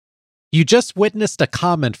You just witnessed a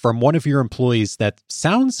comment from one of your employees that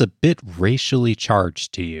sounds a bit racially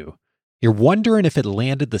charged to you. You're wondering if it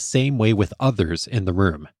landed the same way with others in the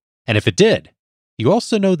room. And if it did, you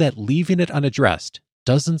also know that leaving it unaddressed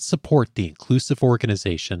doesn't support the inclusive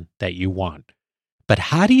organization that you want. But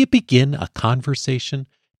how do you begin a conversation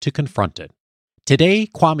to confront it? Today,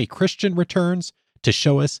 Kwame Christian returns to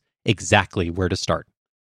show us exactly where to start.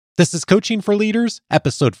 This is Coaching for Leaders,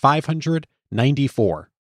 episode 594.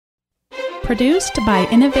 Produced by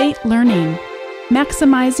Innovate Learning,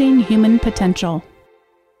 maximizing human potential.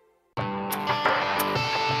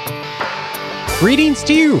 Greetings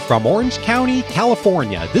to you from Orange County,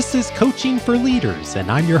 California. This is Coaching for Leaders,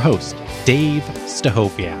 and I'm your host, Dave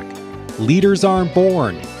Stachowiak. Leaders aren't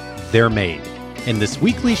born, they're made. And this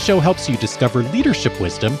weekly show helps you discover leadership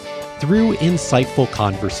wisdom through insightful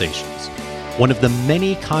conversations. One of the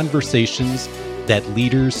many conversations that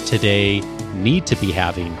leaders today need to be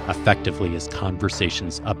having effectively is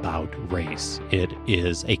conversations about race. It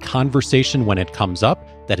is a conversation when it comes up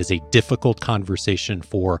that is a difficult conversation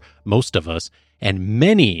for most of us, and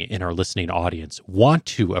many in our listening audience want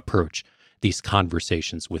to approach these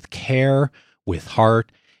conversations with care, with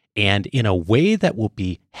heart, and in a way that will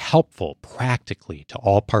be helpful practically to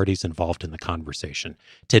all parties involved in the conversation.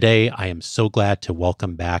 Today, I am so glad to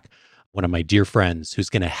welcome back one of my dear friends who's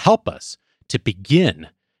going to help us to begin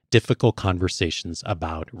difficult conversations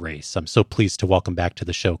about race. I'm so pleased to welcome back to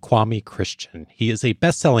the show Kwame Christian. He is a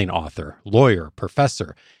best-selling author, lawyer,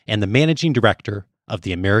 professor, and the managing director of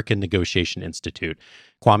the American Negotiation Institute.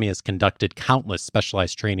 Kwame has conducted countless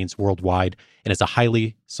specialized trainings worldwide and is a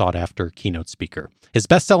highly sought-after keynote speaker. His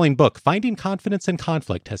best-selling book, Finding Confidence in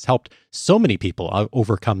Conflict, has helped so many people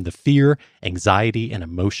overcome the fear, anxiety, and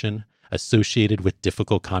emotion associated with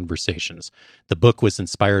difficult conversations. The book was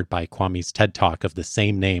inspired by Kwame's TED Talk of the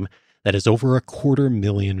same name that has over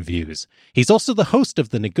 250,000 views. He's also the host of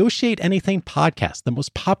the Negotiate Anything podcast, the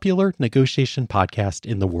most popular negotiation podcast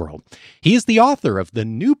in the world. He is the author of the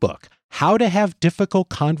new book, How to Have Difficult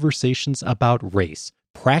Conversations About Race,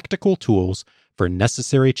 Practical Tools for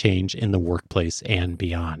Necessary Change in the Workplace and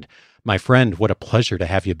Beyond. My friend, what a pleasure to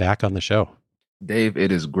have you back on the show. Dave,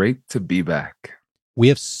 it is great to be back. We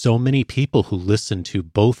have so many people who listen to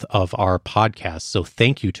both of our podcasts, so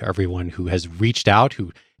thank you to everyone who has reached out,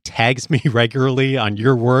 who tags me regularly on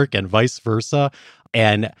your work and vice versa.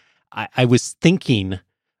 And I was thinking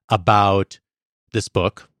about this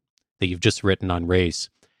book that you've just written on race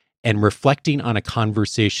and reflecting on a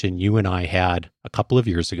conversation you and I had a couple of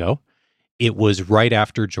years ago. It was right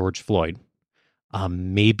after George Floyd,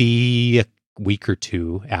 maybe a week or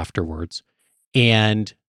two afterwards.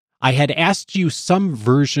 And I had asked you some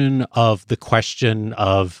version of the question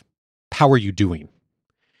of, how are you doing?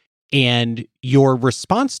 And your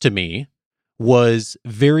response to me was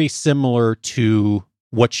very similar to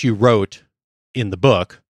what you wrote in the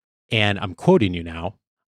book. And I'm quoting you now.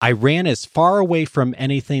 I ran as far away from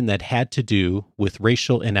anything that had to do with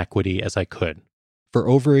racial inequity as I could. For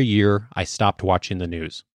over a year, I stopped watching the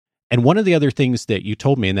news. And one of the other things that you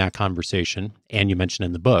told me in that conversation, and you mentioned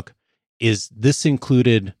in the book, is this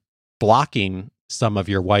included blocking some of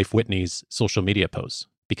your wife Whitney's social media posts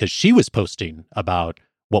because she was posting about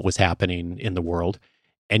what was happening in the world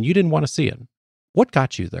and you didn't want to see it. What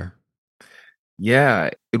got you there? Yeah,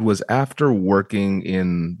 it was after working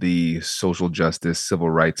in the social justice, civil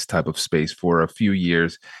rights type of space for a few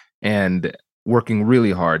years and working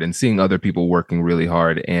really hard and seeing other people working really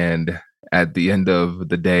hard. And at the end of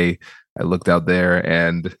the day, I looked out there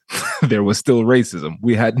and there was still racism.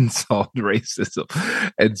 We hadn't solved racism.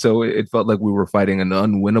 And so it felt like we were fighting an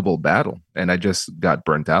unwinnable battle. And I just got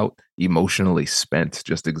burnt out, emotionally spent,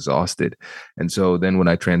 just exhausted. And so then when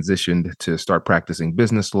I transitioned to start practicing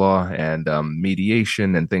business law and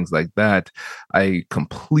mediation and things like that, I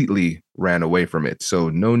completely ran away from it. So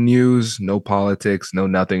no news, no politics, no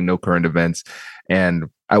nothing, no current events. And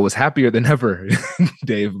I was happier than ever,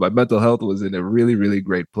 Dave. My mental health was in a really, really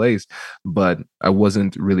great place, but I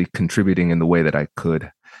wasn't really contributing in the way that I could,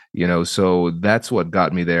 so that's what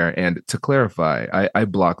got me there. And to clarify, I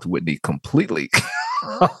blocked Whitney completely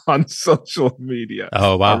on social media.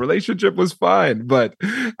 Oh, wow. Our relationship was fine, but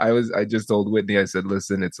I just told Whitney, I said,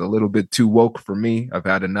 listen, it's a little bit too woke for me. I've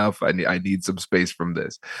had enough. I need some space from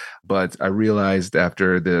this. But I realized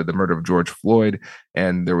after the murder of George Floyd,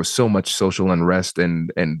 and there was so much social unrest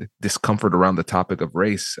and discomfort around the topic of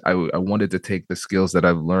race, I wanted to take the skills that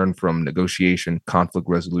I've learned from negotiation, conflict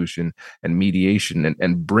resolution, and mediation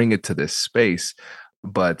and bring it to this space.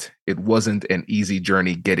 But it wasn't an easy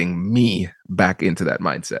journey getting me back into that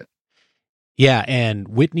mindset. Yeah, and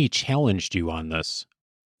Whitney challenged you on this.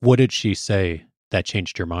 What did she say that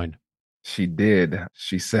changed your mind? She did.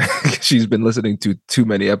 She said she's been listening to too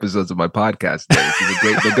many episodes of my podcast. Dave. She's a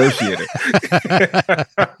great negotiator.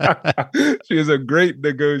 She is a great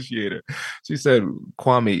negotiator. She said,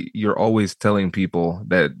 Kwame, you're always telling people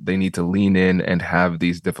that they need to lean in and have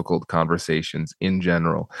these difficult conversations in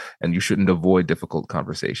general, and you shouldn't avoid difficult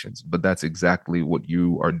conversations. But that's exactly what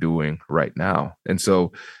you are doing right now. And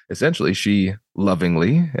so essentially, she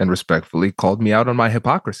lovingly and respectfully called me out on my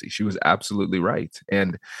hypocrisy. She was absolutely right.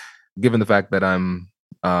 And given the fact that I'm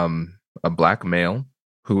a Black male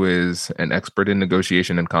who is an expert in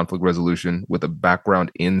negotiation and conflict resolution with a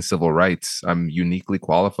background in civil rights, I'm uniquely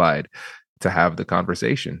qualified to have the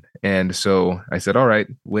conversation. And so I said, all right,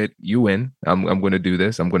 Whit, you win. I'm going to do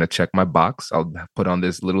this. I'm going to check my box. I'll put on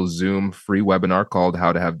this little Zoom free webinar called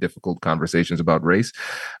How to Have Difficult Conversations About Race.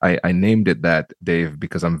 I named it that, Dave,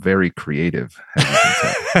 because I'm very creative.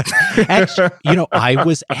 Actually, I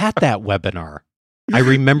was at that webinar. I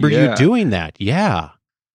remember you doing that. Yeah.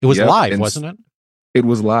 It was live, wasn't it? It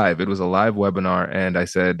was live. It was a live webinar. And I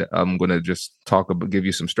said, I'm going to just give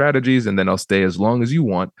you some strategies, and then I'll stay as long as you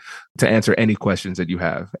want to answer any questions that you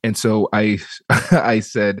have. And so I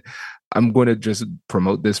said, I'm going to just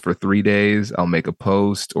promote this for 3 days. I'll make a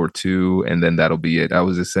post or two, and then that'll be it. I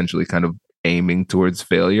was essentially kind of aiming towards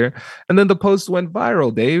failure. And then the post went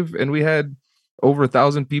viral, Dave, and we had over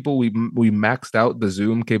 1,000 people. We maxed out the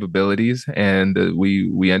Zoom capabilities, and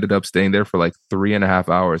we ended up staying there for like 3.5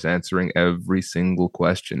 hours answering every single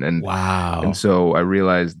question. And wow! And so I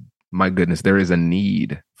realized, my goodness, there is a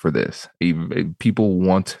need for this. People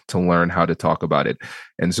want to learn how to talk about it.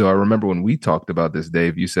 And so I remember when we talked about this,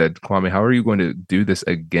 Dave, you said, Kwame, how are you going to do this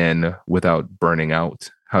again without burning out?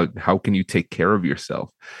 How can you take care of yourself?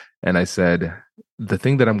 And I said, the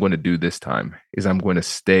thing that I'm going to do this time is I'm going to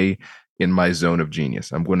stay in my zone of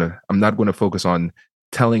genius. I'm not going to focus on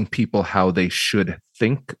telling people how they should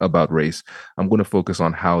think about race. I'm going to focus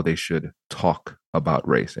on how they should talk about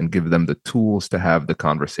race and give them the tools to have the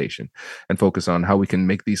conversation, and focus on how we can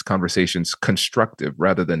make these conversations constructive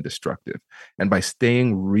rather than destructive. And by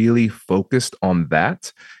staying really focused on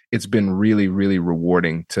that, it's been really, really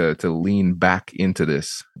rewarding to lean back into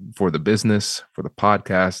this for the business, for the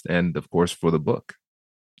podcast, and of course, for the book.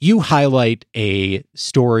 You highlight a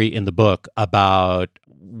story in the book about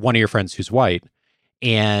one of your friends who's white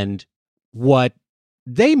and what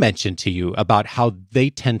they mentioned to you about how they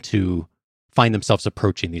tend to find themselves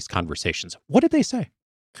approaching these conversations. What did they say?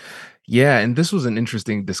 Yeah, and this was an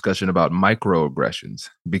interesting discussion about microaggressions,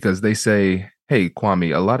 because they say, hey,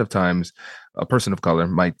 Kwame, a lot of times a person of color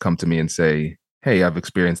might come to me and say, hey, I've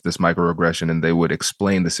experienced this microaggression, and they would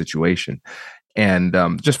explain the situation. And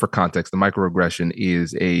just for context, the microaggression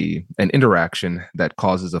is an interaction that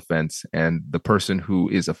causes offense, and the person who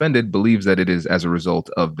is offended believes that it is as a result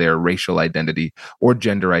of their racial identity or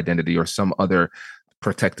gender identity or some other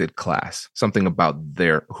protected class, something about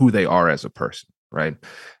who they are as a person, right?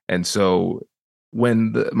 And so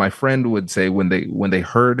when my friend would say, when they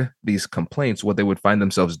heard these complaints, what they would find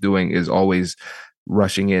themselves doing is always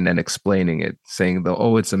rushing in and explaining it, saying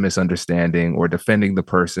it's a misunderstanding, or defending the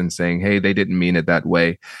person, saying, hey, they didn't mean it that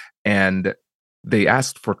way. And they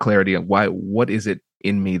asked for clarity on what is it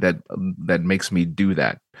in me that makes me do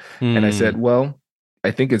that? And I said, well,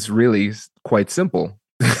 I think it's really quite simple.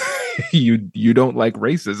 You don't like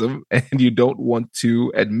racism, and you don't want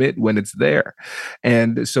to admit when it's there.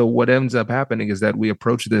 And so what ends up happening is that we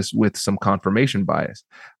approach this with some confirmation bias.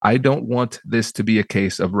 I don't want this to be a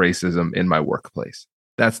case of racism in my workplace.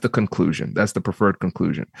 That's the conclusion. That's the preferred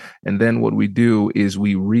conclusion. And then what we do is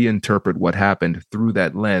we reinterpret what happened through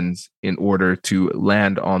that lens in order to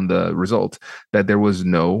land on the result that there was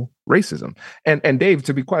no racism. And Dave,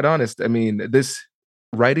 to be quite honest, I mean,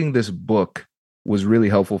 writing this book was really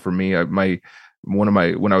helpful for me. When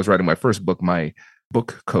I was writing my first book, my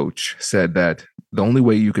book coach said that the only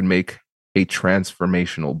way you can make a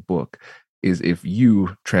transformational book is if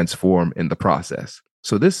you transform in the process.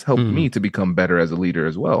 So this helped me to become better as a leader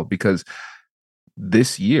as well, because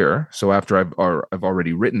this year, so after I've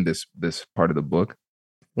already written this part of the book,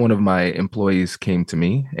 one of my employees came to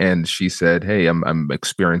me and she said, hey, I'm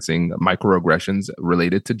experiencing microaggressions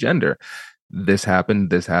related to gender. This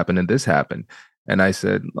happened, and this happened. And I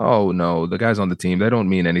said, oh, no, the guys on the team, they don't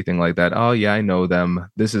mean anything like that. Oh, yeah, I know them.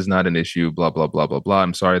 This is not an issue, blah, blah, blah, blah, blah.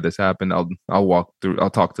 I'm sorry this happened. I'll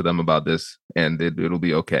talk to them about this, and it'll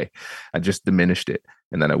be okay. I just diminished it.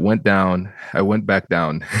 And then I went back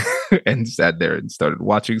down and sat there and started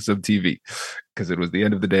watching some TV, because it was the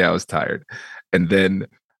end of the day. I was tired. And then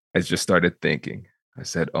I just started thinking. I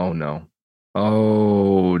said, oh, no,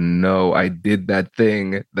 I did that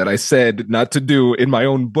thing that I said not to do in my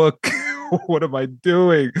own book. what am I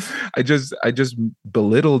doing? I just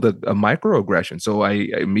belittled a microaggression. So I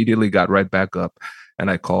immediately got right back up and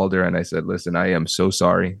I called her and I said, listen, I am so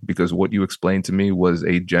sorry because what you explained to me was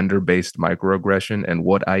a gender-based microaggression. And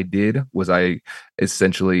what I did was I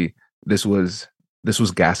essentially, this was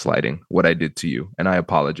gaslighting what I did to you. And I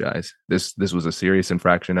apologize. This was a serious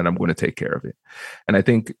infraction and I'm going to take care of it. And I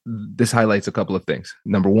think this highlights a couple of things.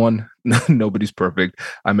 Number one, nobody's perfect.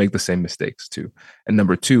 I make the same mistakes too. And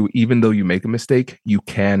number two, even though you make a mistake, you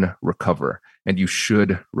can recover and you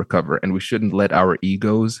should recover. And we shouldn't let our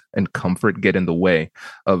egos and comfort get in the way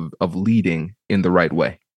of leading in the right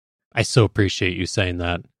way. I so appreciate you saying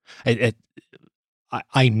that.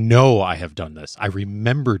 I know I have done this. I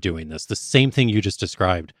remember doing this, the same thing you just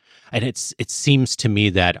described. And it seems to me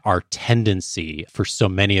that our tendency for so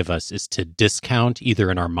many of us is to discount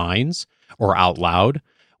either in our minds or out loud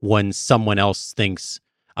when someone else thinks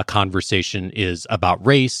a conversation is about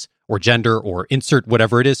race or gender or insert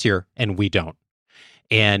whatever it is here, and we don't.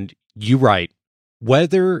 And you write,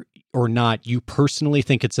 whether or not you personally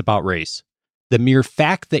think it's about race, the mere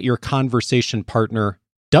fact that your conversation partner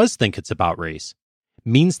does think it's about race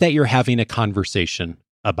means that you're having a conversation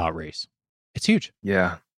about race. It's huge.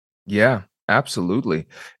 Yeah. Yeah, absolutely.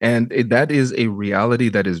 And that is a reality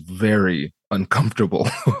that is very uncomfortable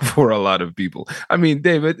for a lot of people. I mean,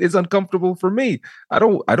 David, it's uncomfortable for me. I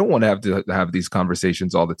don't want to have these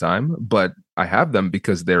conversations all the time, but I have them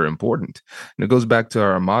because they're important. And it goes back to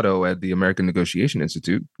our motto at the American Negotiation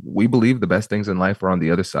Institute. We believe the best things in life are on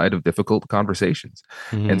the other side of difficult conversations.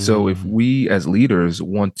 And so if we as leaders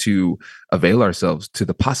want to avail ourselves to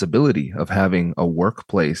the possibility of having a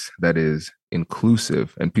workplace that is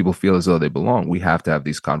inclusive and people feel as though they belong, we have to have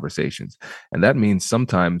these conversations. And that means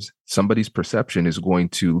sometimes somebody's perception is going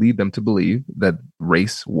to lead them to believe that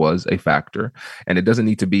race was a factor. And it doesn't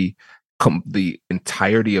need to be the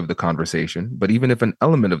entirety of the conversation, but even if an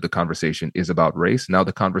element of the conversation is about race, now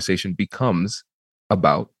the conversation becomes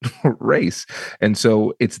about race. And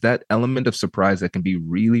so it's that element of surprise that can be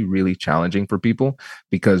really, really challenging for people,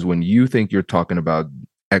 because when you think you're talking about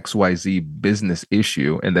XYZ business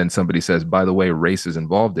issue, and then somebody says, by the way, race is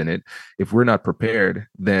involved in it, if we're not prepared,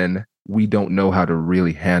 then we don't know how to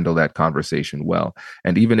really handle that conversation well.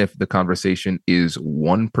 And even if the conversation is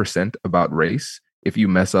 1% about race, if you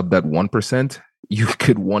mess up that 1%, you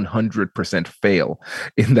could 100% fail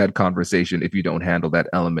in that conversation if you don't handle that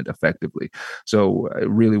element effectively. So I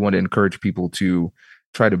really want to encourage people to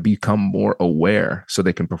try to become more aware so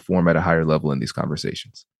they can perform at a higher level in these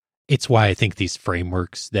conversations. It's why I think these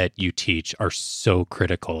frameworks that you teach are so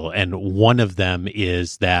critical. And one of them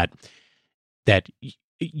is that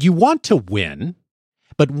you want to win,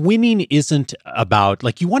 but winning isn't about,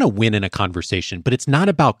 like, you want to win in a conversation, but it's not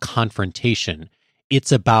about confrontation.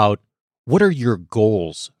 It's about, what are your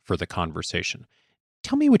goals for the conversation?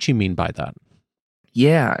 Tell me what you mean by that.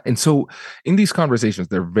 Yeah. And so in these conversations,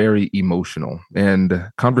 they're very emotional, and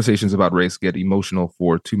conversations about race get emotional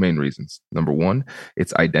for two main reasons. Number one,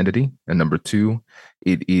 it's identity. And number two,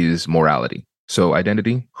 it is morality. So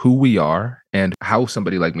identity, who we are and how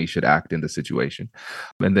somebody like me should act in the situation.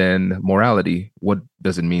 And then morality, what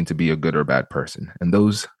does it mean to be a good or bad person? And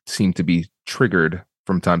those seem to be triggered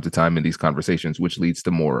from time to time in these conversations, which leads to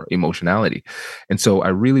more emotionality. And so I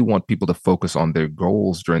really want people to focus on their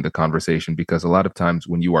goals during the conversation, because a lot of times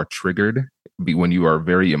when you are triggered, when you are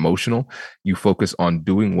very emotional, you focus on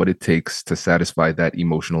doing what it takes to satisfy that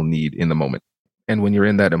emotional need in the moment. And when you're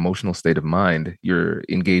in that emotional state of mind, you're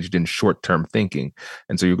engaged in short-term thinking.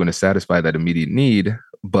 And so you're going to satisfy that immediate need,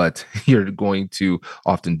 but you're going to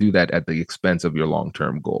often do that at the expense of your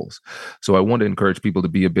long-term goals. So I want to encourage people to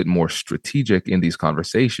be a bit more strategic in these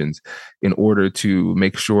conversations in order to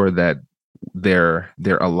make sure that they're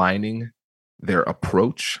aligning their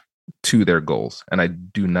approach to their goals. And I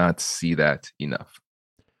do not see that enough.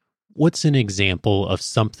 What's an example of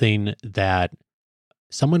something that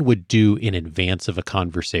someone would do in advance of a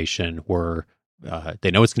conversation where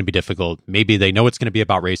they know it's going to be difficult, maybe they know it's going to be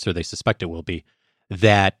about race or they suspect it will be,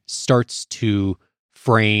 that starts to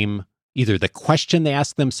frame either the question they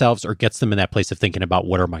ask themselves or gets them in that place of thinking about,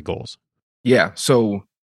 what are my goals? Yeah. So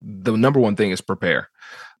the number one thing is prepare.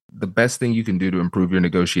 The best thing you can do to improve your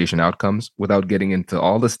negotiation outcomes, without getting into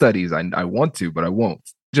all the studies, I want to, but I won't.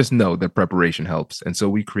 Just know that preparation helps. And so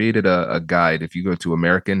we created a guide. If you go to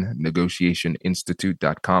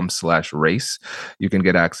AmericanNegotiationInstitute.com/race, you can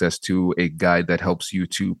get access to a guide that helps you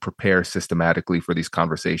to prepare systematically for these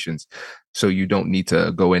conversations. So you don't need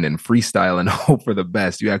to go in and freestyle and hope for the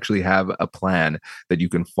best. You actually have a plan that you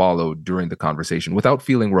can follow during the conversation without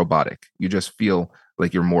feeling robotic. You just feel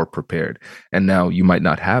like you're more prepared. And now you might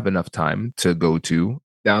not have enough time to go to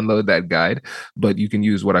download that guide, but you can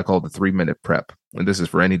use what I call the 3-minute prep. And this is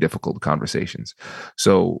for any difficult conversations.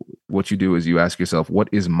 So what you do is you ask yourself, what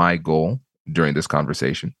is my goal during this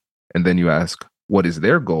conversation? And then you ask, what is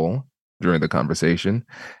their goal during the conversation?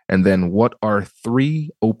 And then what are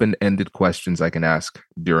 3 open-ended questions I can ask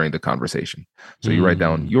during the conversation? So you write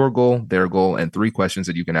down your goal, their goal, and 3 questions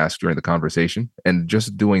that you can ask during the conversation. And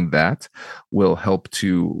just doing that will help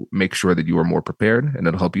to make sure that you are more prepared, and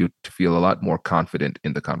it'll help you to feel a lot more confident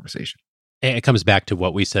in the conversation. And it comes back to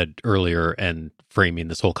what we said earlier, and framing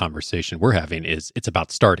this whole conversation we're having is it's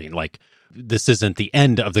about starting. Like, this isn't the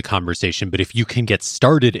end of the conversation, but if you can get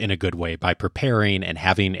started in a good way by preparing and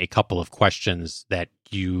having a couple of questions that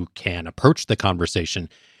you can approach the conversation,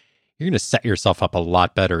 you're going to set yourself up a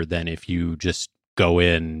lot better than if you just go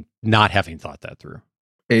in not having thought that through.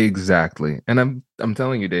 Exactly. And I'm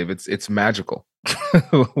telling you, Dave, it's magical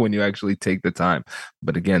when you actually take the time.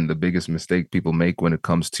 But again, the biggest mistake people make when it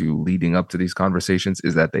comes to leading up to these conversations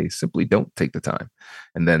is that they simply don't take the time.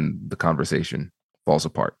 And then the conversation falls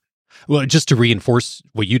apart. Well, just to reinforce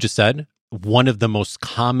what you just said, one of the most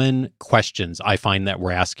common questions I find that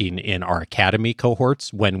we're asking in our academy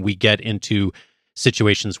cohorts when we get into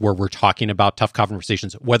situations where we're talking about tough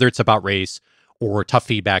conversations, whether it's about race or tough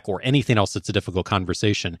feedback or anything else that's a difficult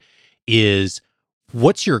conversation, is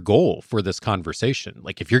what's your goal for this conversation?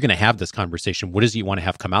 Like, if you're going to have this conversation, what is it you want to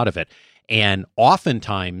have come out of it? And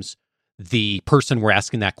oftentimes, the person we're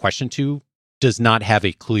asking that question to does not have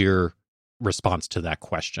a clear response to that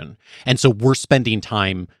question. And so we're spending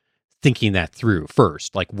time thinking that through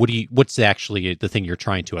first. Like, what's actually the thing you're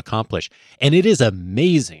trying to accomplish? And it is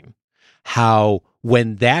amazing how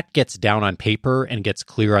when that gets down on paper and gets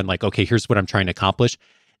clear on, like, okay, here's what I'm trying to accomplish,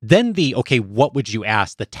 then okay, what would you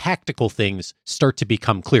ask? The tactical things start to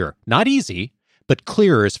become clear. Not easy, but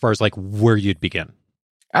clearer as far as like where you'd begin.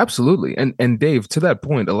 Absolutely. And Dave, to that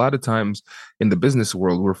point, a lot of times in the business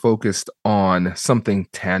world, we're focused on something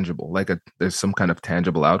tangible, like there's some kind of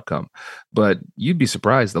tangible outcome. But you'd be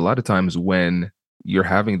surprised a lot of times when you're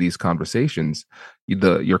having these conversations,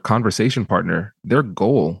 your conversation partner, their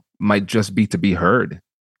goal might just be to be heard.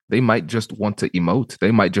 They might just want to emote.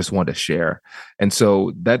 They might just want to share. And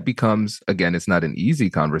so that becomes, again, it's not an easy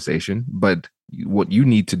conversation, but what you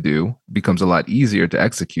need to do becomes a lot easier to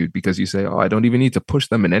execute because you say, oh, I don't even need to push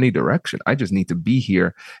them in any direction. I just need to be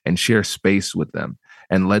here and share space with them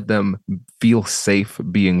and let them feel safe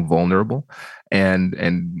being vulnerable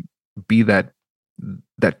and be that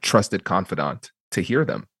trusted confidant to hear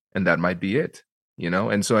them. And that might be it.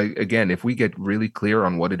 And so again, if we get really clear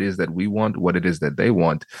on what it is that we want, what it is that they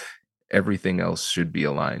want, everything else should be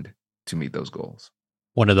aligned to meet those goals.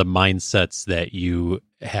 One of the mindsets that you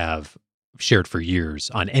have shared for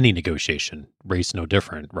years on any negotiation, race no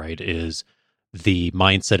different, right, is the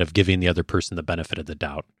mindset of giving the other person the benefit of the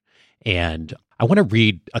doubt. And I want to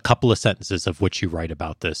read a couple of sentences of what you write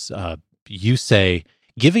about this. You say,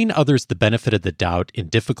 giving others the benefit of the doubt in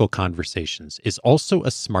difficult conversations is also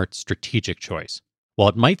a smart strategic choice. While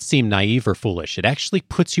it might seem naive or foolish, it actually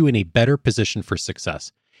puts you in a better position for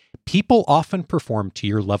success. People often perform to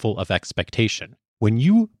your level of expectation. When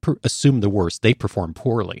you assume the worst, they perform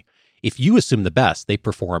poorly. If you assume the best, they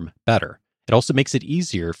perform better. It also makes it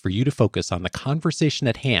easier for you to focus on the conversation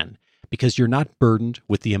at hand because you're not burdened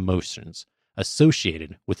with the emotions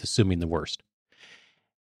associated with assuming the worst.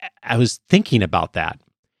 I was thinking about that,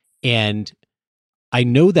 and I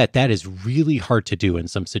know that is really hard to do in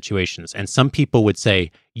some situations. And some people would say,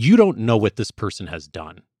 you don't know what this person has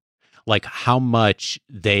done, like how much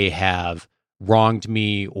they have wronged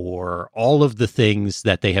me or all of the things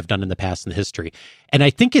that they have done in the past in the history. And I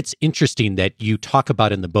think it's interesting that you talk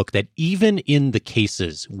about in the book that even in the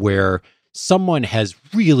cases where someone has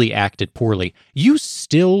really acted poorly, you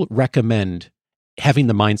still recommend having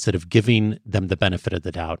the mindset of giving them the benefit of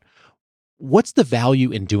the doubt. What's the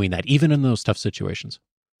value in doing that, even in those tough situations?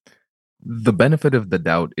 The benefit of the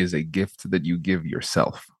doubt is a gift that you give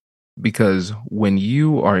yourself. Because when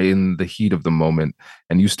you are in the heat of the moment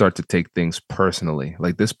and you start to take things personally,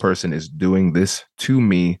 like this person is doing this to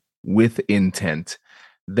me with intent,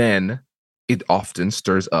 then it often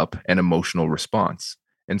stirs up an emotional response.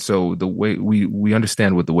 And so the way we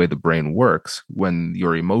understand with the way the brain works, when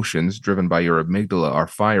your emotions driven by your amygdala are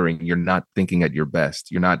firing, you're not thinking at your best.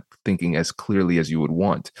 You're not thinking as clearly as you would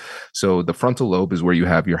want. So the frontal lobe is where you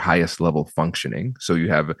have your highest level functioning. So you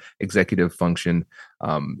have executive function,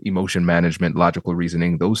 emotion management, logical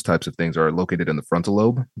reasoning. Those types of things are located in the frontal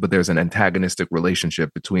lobe, but there's an antagonistic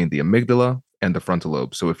relationship between the amygdala and the frontal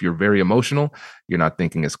lobe. So if you're very emotional, you're not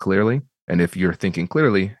thinking as clearly. And if you're thinking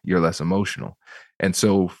clearly, you're less emotional. And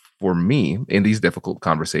so for me in these difficult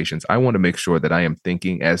conversations, I want to make sure that I am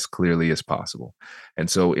thinking as clearly as possible. And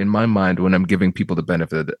so in my mind, when I'm giving people the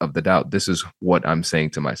benefit of the doubt, this is what I'm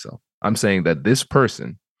saying to myself. I'm saying that this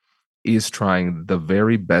person is trying the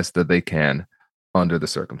very best that they can under the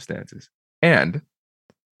circumstances. And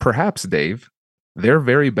perhaps, Dave, their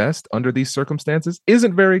very best under these circumstances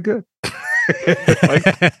isn't very good. Like,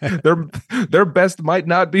 their best might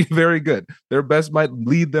not be very good. Their best might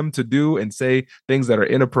lead them to do and say things that are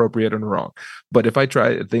inappropriate and wrong. But if I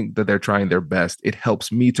try to think that they're trying their best, it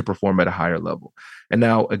helps me to perform at a higher level. And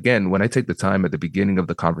now, again, when I take the time at the beginning of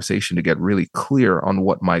the conversation to get really clear on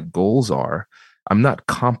what my goals are, I'm not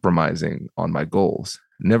compromising on my goals.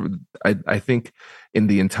 Never. I think in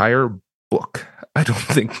the entire book, I don't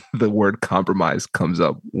think the word compromise comes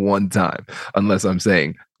up one time, unless I'm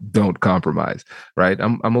saying don't compromise, right?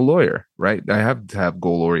 I'm a lawyer, right? I have to have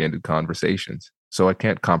goal-oriented conversations, so I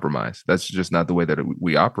can't compromise. That's just not the way that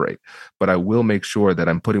we operate. But I will make sure that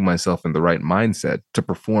I'm putting myself in the right mindset to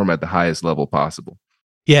perform at the highest level possible.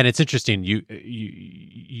 Yeah, and it's interesting.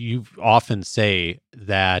 You often say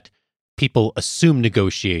that people assume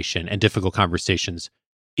negotiation and difficult conversations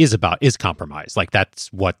is compromise. Like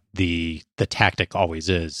that's what the tactic always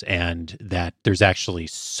is, and that there's actually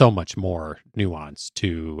so much more nuance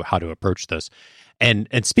to how to approach this. And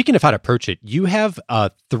speaking of how to approach it, you have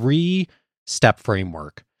a 3-step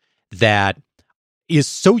framework that is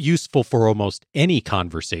so useful for almost any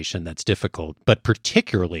conversation that's difficult, but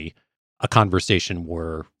particularly a conversation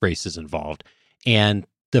where race is involved. And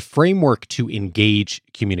the framework to engage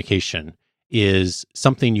communication is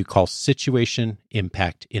something you call situation,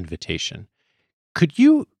 impact, invitation. Could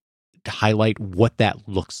you highlight what that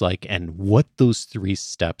looks like and what those 3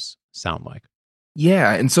 steps sound like?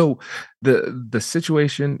 Yeah. And so the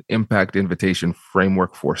situation, impact, invitation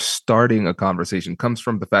framework for starting a conversation comes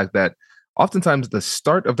from the fact that oftentimes the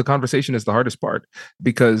start of the conversation is the hardest part,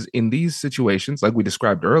 because in these situations, like we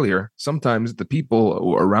described earlier, sometimes the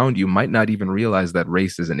people around you might not even realize that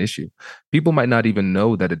race is an issue. People might not even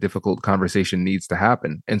know that a difficult conversation needs to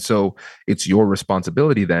happen. And so it's your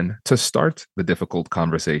responsibility then to start the difficult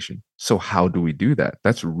conversation. So how do we do that?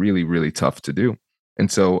 That's really, really tough to do. And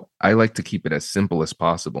so I like to keep it as simple as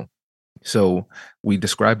possible. So we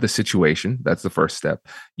describe the situation, that's the first step,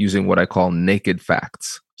 using what I call naked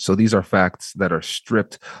facts. So these are facts that are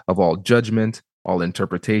stripped of all judgment, all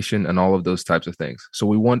interpretation, and all of those types of things. So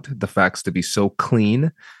we want the facts to be so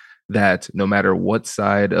clean that no matter what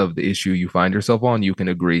side of the issue you find yourself on, you can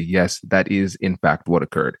agree, yes, that is in fact what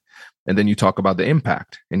occurred. And then you talk about the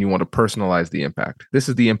impact, and you want to personalize the impact. This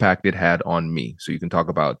is the impact it had on me. So you can talk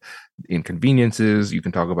about inconveniences, you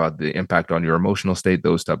can talk about the impact on your emotional state,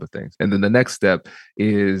 those type of things. And then the next step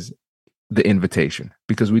is the invitation,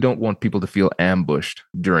 because we don't want people to feel ambushed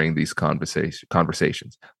during these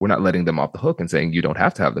conversations. We're not letting them off the hook and saying you don't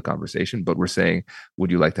have to have the conversation, but we're saying, would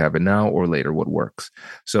you like to have it now or later? What works?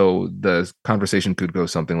 So the conversation could go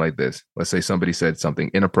something like this. Let's say somebody said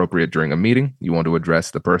something inappropriate during a meeting. You want to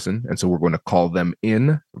address the person. And so we're going to call them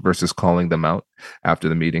in versus calling them out after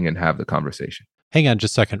the meeting and have the conversation. Hang on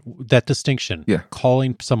just a second. That distinction, yeah,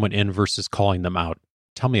 calling someone in versus calling them out.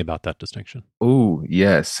 Tell me about that distinction. Oh,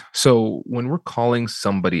 yes. So when we're calling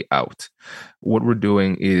somebody out, what we're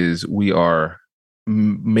doing is we are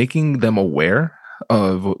making them aware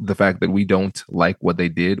of the fact that we don't like what they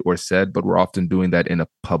did or said, but we're often doing that in a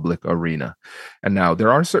public arena. And now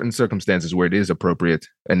there are certain circumstances where it is appropriate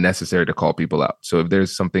and necessary to call people out. So if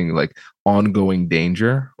there's something like ongoing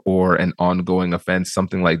danger or an ongoing offense,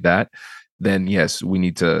 something like that, then yes, we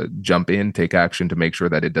need to jump in, take action to make sure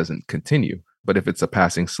that it doesn't continue. But if it's a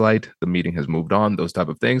passing slight, the meeting has moved on, those type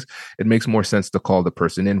of things, it makes more sense to call the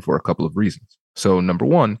person in for a couple of reasons. So number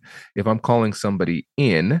one, if I'm calling somebody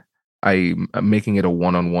in, I'm making it a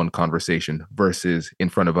one-on-one conversation versus in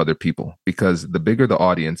front of other people, because the bigger the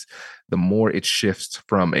audience, the more it shifts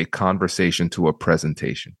from a conversation to a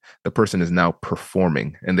presentation. The person is now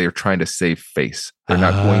performing and they're trying to save face. They're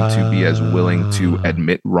not going to be as willing to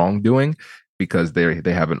admit wrongdoing because they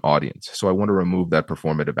have an audience. So I want to remove that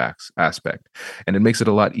performative aspect. And it makes it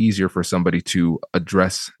a lot easier for somebody to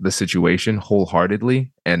address the situation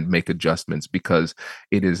wholeheartedly and make adjustments, because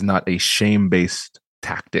it is not a shame-based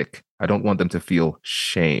tactic. I don't want them to feel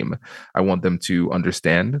shame. I want them to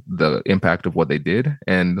understand the impact of what they did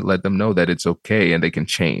and let them know that it's okay and they can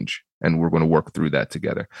change. And we're going to work through that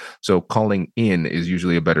together. So calling in is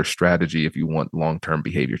usually a better strategy if you want long-term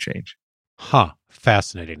behavior change.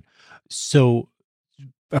 Fascinating. So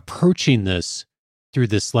approaching this through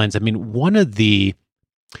this lens, I mean,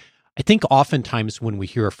 I think oftentimes when we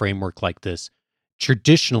hear a framework like this,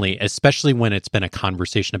 traditionally, especially when it's been a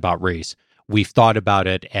conversation about race, we've thought about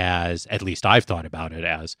it as, at least I've thought about it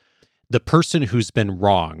as, the person who's been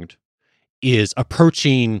wronged is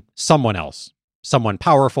approaching someone else, someone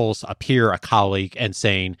powerful, a peer, a colleague, and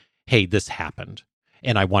saying, hey, this happened,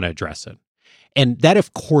 and I want to address it. And that,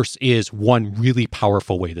 of course, is one really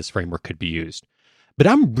powerful way this framework could be used. But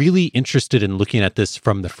I'm really interested in looking at this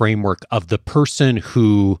from the framework of the person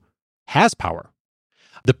who has power,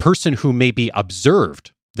 the person who may be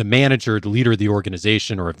observed, the manager, the leader of the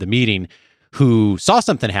organization or of the meeting, who saw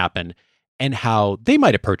something happen and how they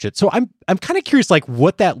might approach it. So I'm kind of curious, like,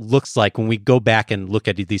 what that looks like when we go back and look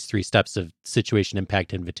at these three steps of situation,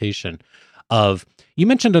 impact, invitation. Of, you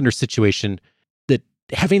mentioned under situation that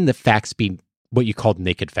having the facts be what you called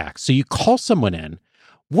naked facts. So you call someone in.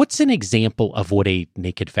 What's an example of what a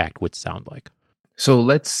naked fact would sound like? So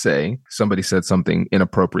let's say somebody said something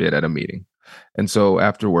inappropriate at a meeting. And so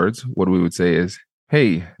afterwards, what we would say is,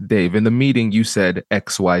 hey, Dave, in the meeting, you said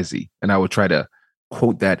XYZ. And I would try to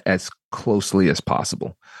quote that as closely as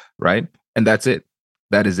possible, right? And that's it.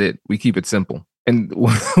 That is it. We keep it simple. And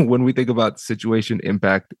when we think about situation,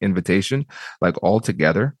 impact, invitation, like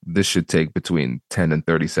altogether, this should take between 10 and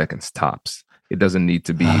 30 seconds tops. It doesn't need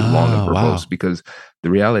to be long and verbose, because the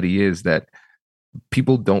reality is that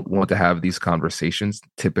people don't want to have these conversations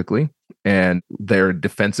typically, and their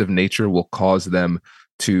defensive nature will cause them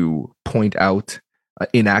to point out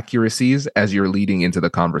inaccuracies as you're leading into the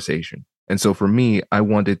conversation. And so for me, I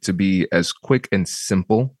want it to be as quick and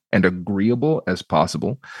simple and agreeable as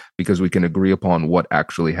possible, because we can agree upon what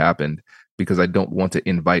actually happened, because I don't want to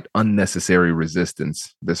invite unnecessary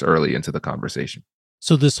resistance this early into the conversation.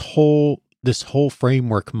 So this whole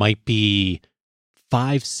framework might be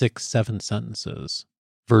 5, 6, 7 sentences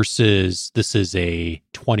versus this is a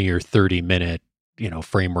 20 or 30 minute,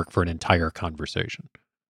 framework for an entire conversation.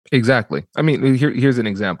 Exactly. I mean, here's an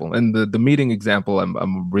example. And the meeting example,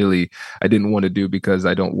 I didn't want to do, because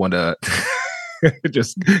I don't want to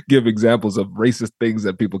just give examples of racist things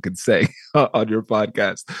that people could say on your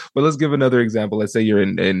podcast. But let's give another example. Let's say you're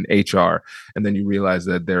in HR, and then you realize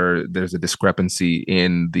that there's a discrepancy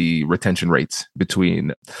in the retention rates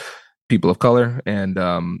between people of color and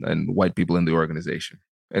white people in the organization.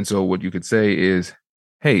 And so what you could say is,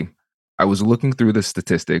 hey, I was looking through the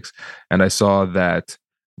statistics and I saw that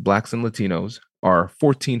Blacks and Latinos are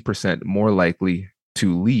 14% more likely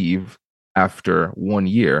to leave after 1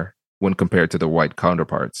 year when compared to their white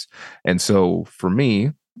counterparts. And so for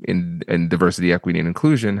me, in diversity, equity, and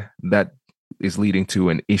inclusion, that is leading to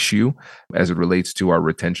an issue as it relates to our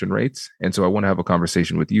retention rates. And so I want to have a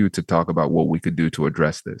conversation with you to talk about what we could do to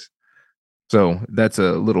address this. So that's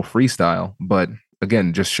a little freestyle, but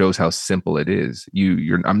again, just shows how simple it is.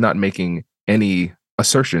 I'm not making any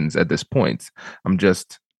assertions at this point. I'm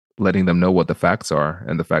just letting them know what the facts are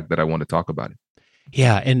and the fact that I want to talk about it.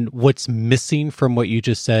 Yeah, and what's missing from what you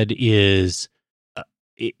just said is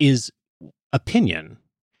opinion,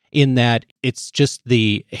 in that it's just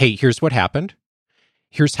hey, here's what happened,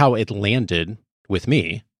 here's how it landed with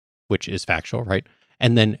me, which is factual, right?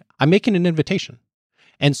 And then I'm making an invitation.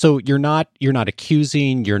 And so you're not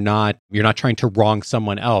accusing, you're not trying to wrong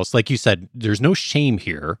someone else. Like you said, there's no shame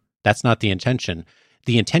here. That's not the intention.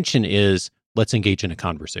 The intention is, let's engage in a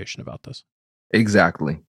conversation about this.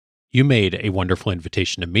 Exactly. You made a wonderful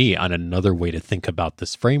invitation to me on another way to think about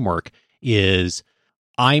this framework is,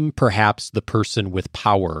 I'm perhaps the person with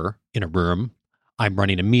power in a room. I'm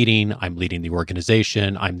running a meeting. I'm leading the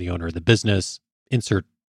organization. I'm the owner of the business. Insert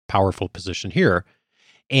powerful position here.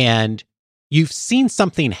 And you've seen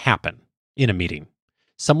something happen in a meeting.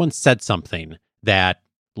 Someone said something that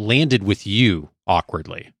landed with you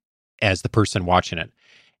awkwardly as the person watching it,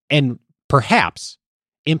 and perhaps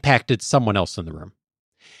impacted someone else in the room.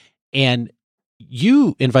 And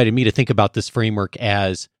you invited me to think about this framework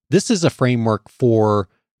as, this is a framework for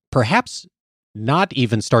perhaps not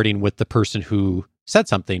even starting with the person who said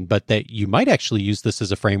something, but that you might actually use this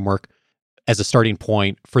as a framework, as a starting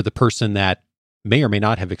point for the person that may or may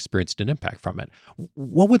not have experienced an impact from it.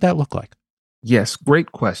 What would that look like? Yes,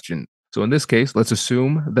 great question. So in this case, let's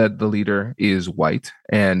assume that the leader is white,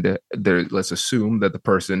 and let's assume that the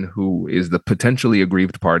person who is the potentially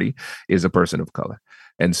aggrieved party is a person of color.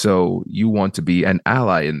 And so you want to be an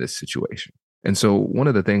ally in this situation. And so one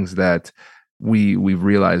of the things that we've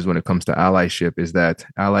realized when it comes to allyship is that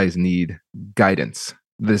allies need guidance.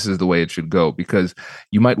 This is the way it should go, because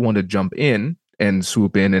you might want to jump in and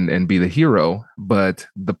swoop in and be the hero, but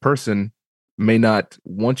the person may not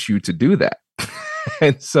want you to do that.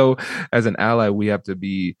 And so as an ally, we have to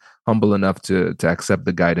be humble enough to accept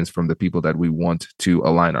the guidance from the people that we want to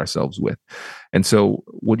align ourselves with. And so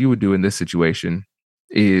what you would do in this situation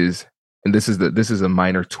is, and this is a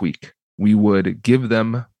minor tweak, we would give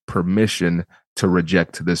them permission to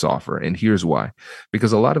reject this offer. And here's why.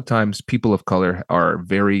 Because a lot of times people of color are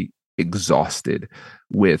very exhausted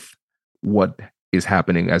with what is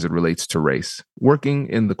happening as it relates to race. Working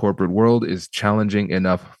in the corporate world is challenging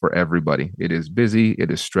enough for everybody. It is busy,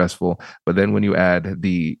 it is stressful, but then when you add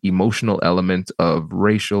the emotional element of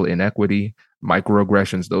racial inequity,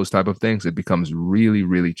 microaggressions, those type of things, it becomes really,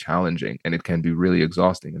 really challenging, and it can be really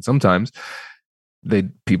exhausting. And sometimes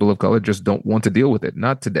people of color just don't want to deal with it.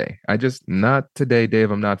 Not today. Not today,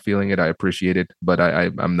 Dave. I'm not feeling it. I appreciate it, but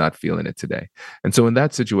I'm not feeling it today. And so in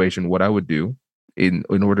that situation, what I would do in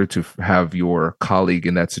order to have your colleague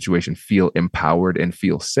in that situation feel empowered and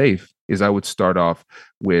feel safe is I would start off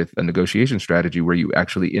with a negotiation strategy where you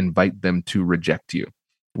actually invite them to reject you,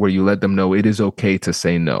 where you let them know it is okay to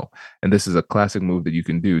say no. And this is a classic move that you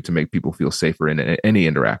can do to make people feel safer in any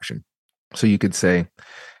interaction. So you could say,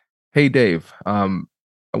 hey, Dave, I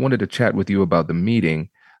wanted to chat with you about the meeting,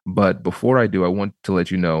 but before I do, I want to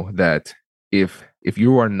let you know that if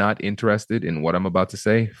you are not interested in what I'm about to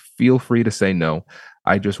say, feel free to say no.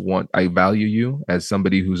 I value you as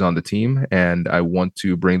somebody who's on the team, and I want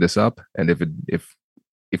to bring this up. And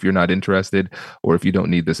if you're not interested, or if you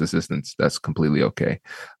don't need this assistance, that's completely okay.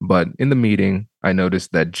 But in the meeting, I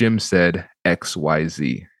noticed that Jim said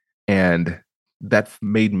XYZ, and that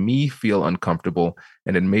made me feel uncomfortable,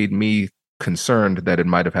 and it made me concerned that it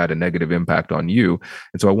might have had a negative impact on you.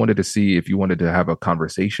 And so I wanted to see if you wanted to have a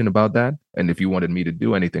conversation about that, and if you wanted me to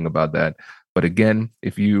do anything about that. But again,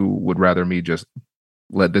 if you would rather me just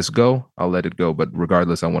let this go, I'll let it go. But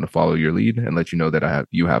regardless, I want to follow your lead and let you know that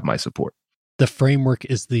you have my support. The framework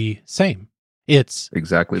is the same. It's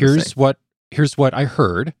exactly here's what I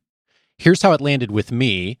heard. Here's how it landed with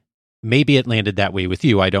me. Maybe it landed that way with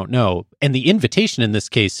you. I don't know. And the invitation in this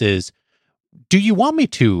case is, do you want me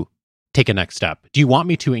to take a next step? Do you want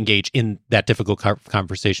me to engage in that difficult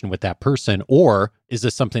conversation with that person? Or is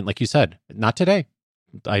this something, like you said, not today?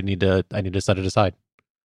 I need to set it aside.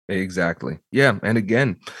 Exactly. Yeah. And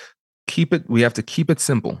again, we have to keep it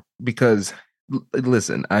simple, because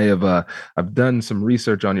listen, I've done some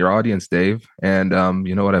research on your audience, Dave. And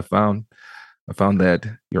you know what I found? I found that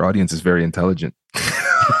your audience is very intelligent.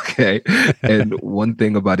 Okay. And one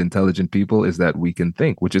thing about intelligent people is that we can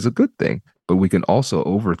think, which is a good thing, but we can also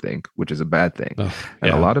overthink, which is a bad thing. Oh, yeah.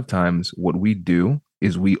 And a lot of times what we do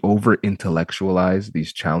is we over intellectualize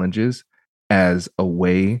these challenges as a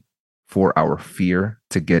way for our fear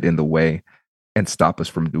to get in the way and stop us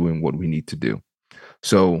from doing what we need to do.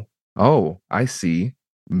 So, I see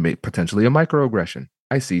potentially a microaggression.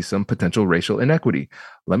 I see some potential racial inequity.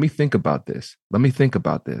 Let me think about this. Let me think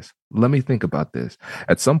about this. Let me think about this.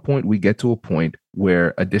 At some point, we get to a point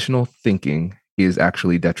where additional thinking is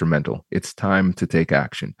actually detrimental. It's time to take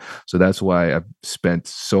action. So that's why I've spent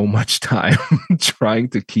so much time trying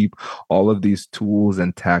to keep all of these tools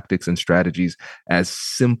and tactics and strategies as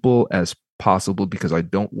simple as possible, because I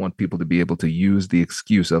don't want people to be able to use the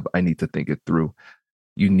excuse of, I need to think it through.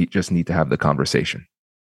 You just need to have the conversation.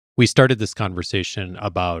 We started this conversation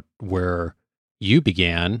about where you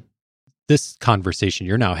began this conversation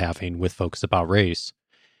you're now having with folks about race.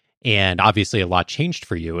 And obviously a lot changed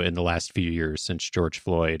for you in the last few years since George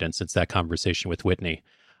Floyd and since that conversation with Whitney.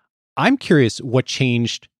 I'm curious what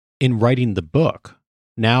changed in writing the book.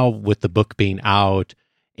 Now with the book being out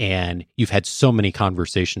and you've had so many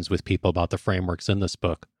conversations with people about the frameworks in this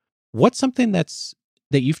book, what's something that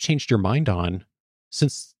you've changed your mind on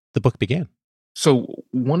since the book began? So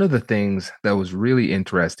one of the things that was really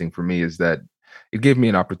interesting for me is that it gave me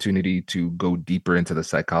an opportunity to go deeper into the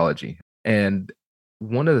psychology. And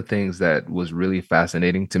one of the things that was really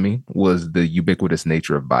fascinating to me was the ubiquitous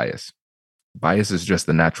nature of bias. Bias is just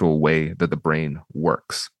the natural way that the brain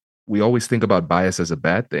works. We always think about bias as a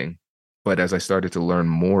bad thing, but as I started to learn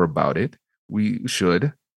more about it, we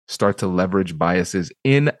should start to leverage biases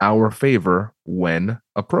in our favor when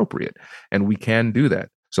appropriate. And we can do that.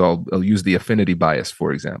 So I'll use the affinity bias,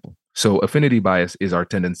 for example. So affinity bias is our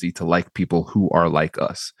tendency to like people who are like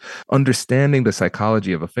us. Understanding the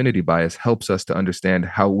psychology of affinity bias helps us to understand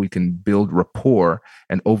how we can build rapport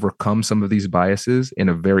and overcome some of these biases in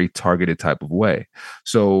a very targeted type of way.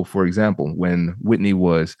 So, for example, when Whitney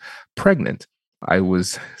was pregnant, I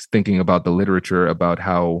was thinking about the literature about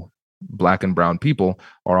how Black and brown people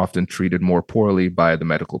are often treated more poorly by the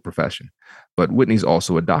medical profession. But Whitney's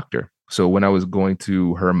also a doctor. So when I was going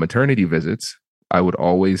to her maternity visits, I would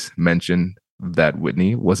always mention that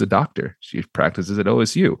Whitney was a doctor. She practices at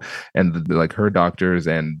OSU, and like her doctors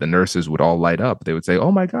and the nurses would all light up. They would say,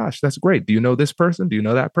 "Oh my gosh, that's great. Do you know this person? Do you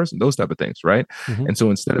know that person?" Those type of things, right? Mm-hmm. And so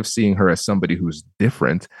instead of seeing her as somebody who's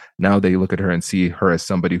different, now they look at her and see her as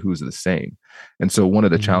somebody who's the same. And so one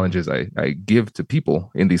of the challenges I give to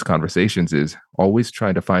people in these conversations is always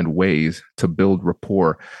trying to find ways to build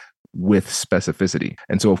rapport with specificity.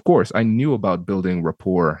 And so, of course, I knew about building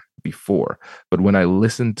rapport before, but when I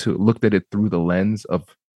looked at it through the lens of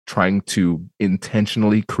trying to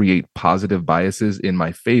intentionally create positive biases in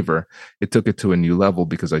my favor, it took it to a new level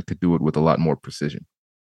because I could do it with a lot more precision.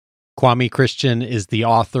 Kwame Christian is the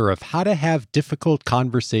author of How to Have Difficult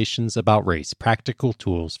Conversations About Race, Practical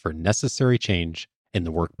Tools for Necessary Change in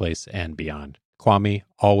the Workplace and Beyond. Kwame,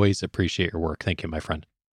 always appreciate your work. Thank you, my friend.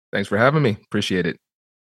 Thanks for having me. Appreciate it.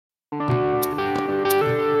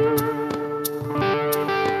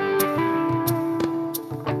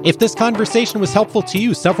 If this conversation was helpful to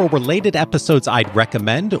you, several related episodes I'd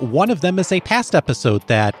recommend. One of them is a past episode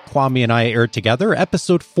that Kwame and I aired together,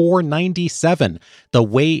 episode 497, The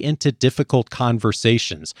Way into Difficult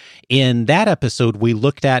Conversations. In that episode, we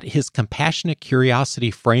looked at his compassionate curiosity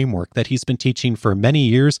framework that he's been teaching for many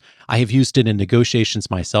years. I have used it in negotiations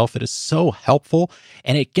myself. It is so helpful,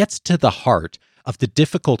 and it gets to the heart of the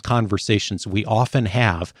difficult conversations we often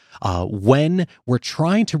have when we're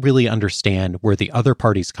trying to really understand where the other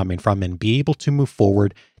party's coming from and be able to move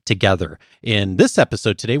forward together. In this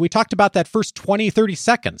episode today, we talked about that first 20, 30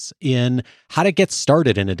 seconds in how to get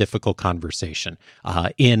started in a difficult conversation.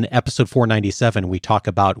 In episode 497, we talk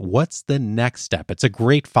about what's the next step. It's a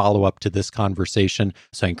great follow-up to this conversation,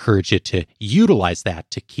 so I encourage you to utilize that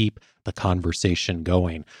to keep the conversation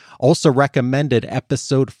going. Also recommended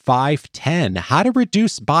episode 510, How to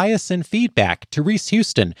Reduce Bias and Feedback. Therese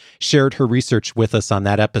Houston shared her research with us on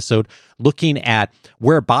that episode, looking at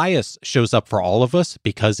where bias shows up for all of us,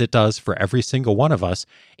 because it does for every single one of us,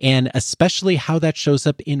 and especially how that shows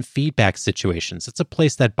up in feedback situations. It's a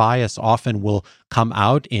place that bias often will come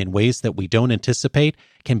out in ways that we don't anticipate,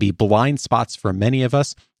 can be blind spots for many of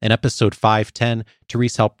us. In episode 510,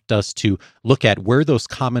 Therese helped us to look at where those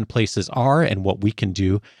common places are and what we can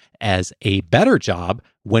do as a better job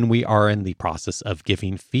when we are in the process of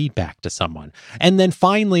giving feedback to someone. And then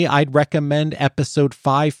finally, I'd recommend episode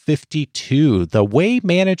 552, The Way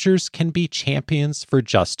Managers Can Be Champions for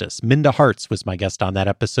Justice. Minda Harts was my guest on that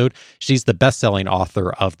episode. She's the best-selling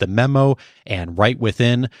author of The Memo and Right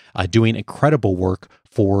Within, doing incredible work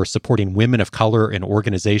for supporting women of color in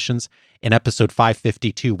organizations. In episode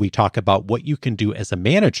 552, we talk about what you can do as a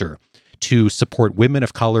manager to support women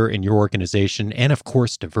of color in your organization, and of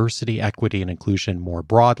course, diversity, equity, and inclusion more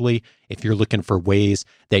broadly. If you're looking for ways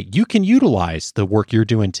that you can utilize the work you're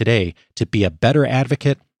doing today to be a better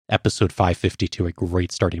advocate, episode 552, a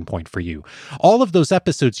great starting point for you. All of those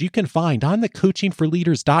episodes you can find on the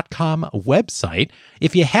coachingforleaders.com website.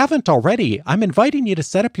 If you haven't already, I'm inviting you to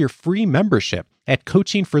set up your free membership at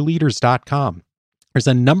coachingforleaders.com. There's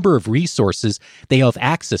a number of resources that you'll have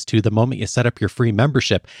access to the moment you set up your free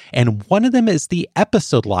membership. And one of them is the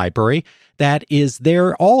episode library that is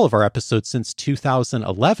there, all of our episodes since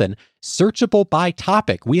 2011, searchable by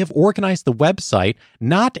topic. We have organized the website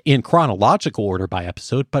not in chronological order by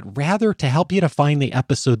episode, but rather to help you to find the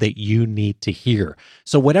episode that you need to hear.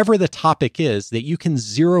 So whatever the topic is, that you can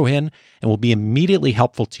zero in and will be immediately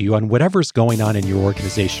helpful to you on whatever's going on in your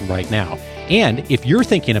organization right now. And if you're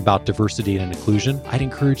thinking about diversity and inclusion, I'd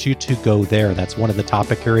encourage you to go there. That's one of the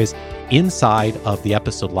topic areas inside of the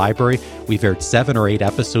episode library. We've aired 7 or 8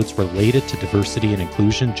 episodes related to diversity and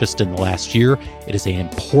inclusion just in the last year. It is an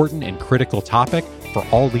important and critical topic for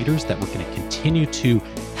all leaders that we're going to continue to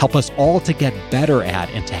help us all to get better at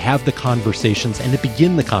and to have the conversations and to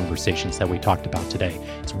begin the conversations that we talked about today.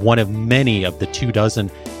 It's one of many of the 24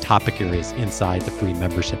 topic areas inside the free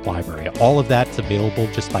membership library. All of that's available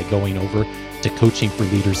just by going over to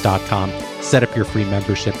coachingforleaders.com. Set up your free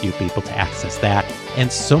membership. You'll be able to access that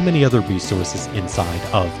and so many other resources inside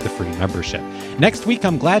of the free membership. Next week,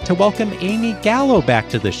 I'm glad to welcome Amy Gallo back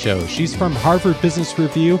to the show. She's from Harvard Business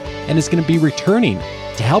Review and is going to be returning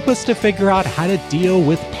to help us to figure out how to deal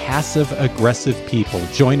with passive-aggressive people.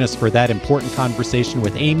 Join us for that important conversation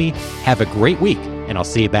with Amy. Have a great week, and I'll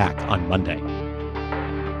see you back on Monday.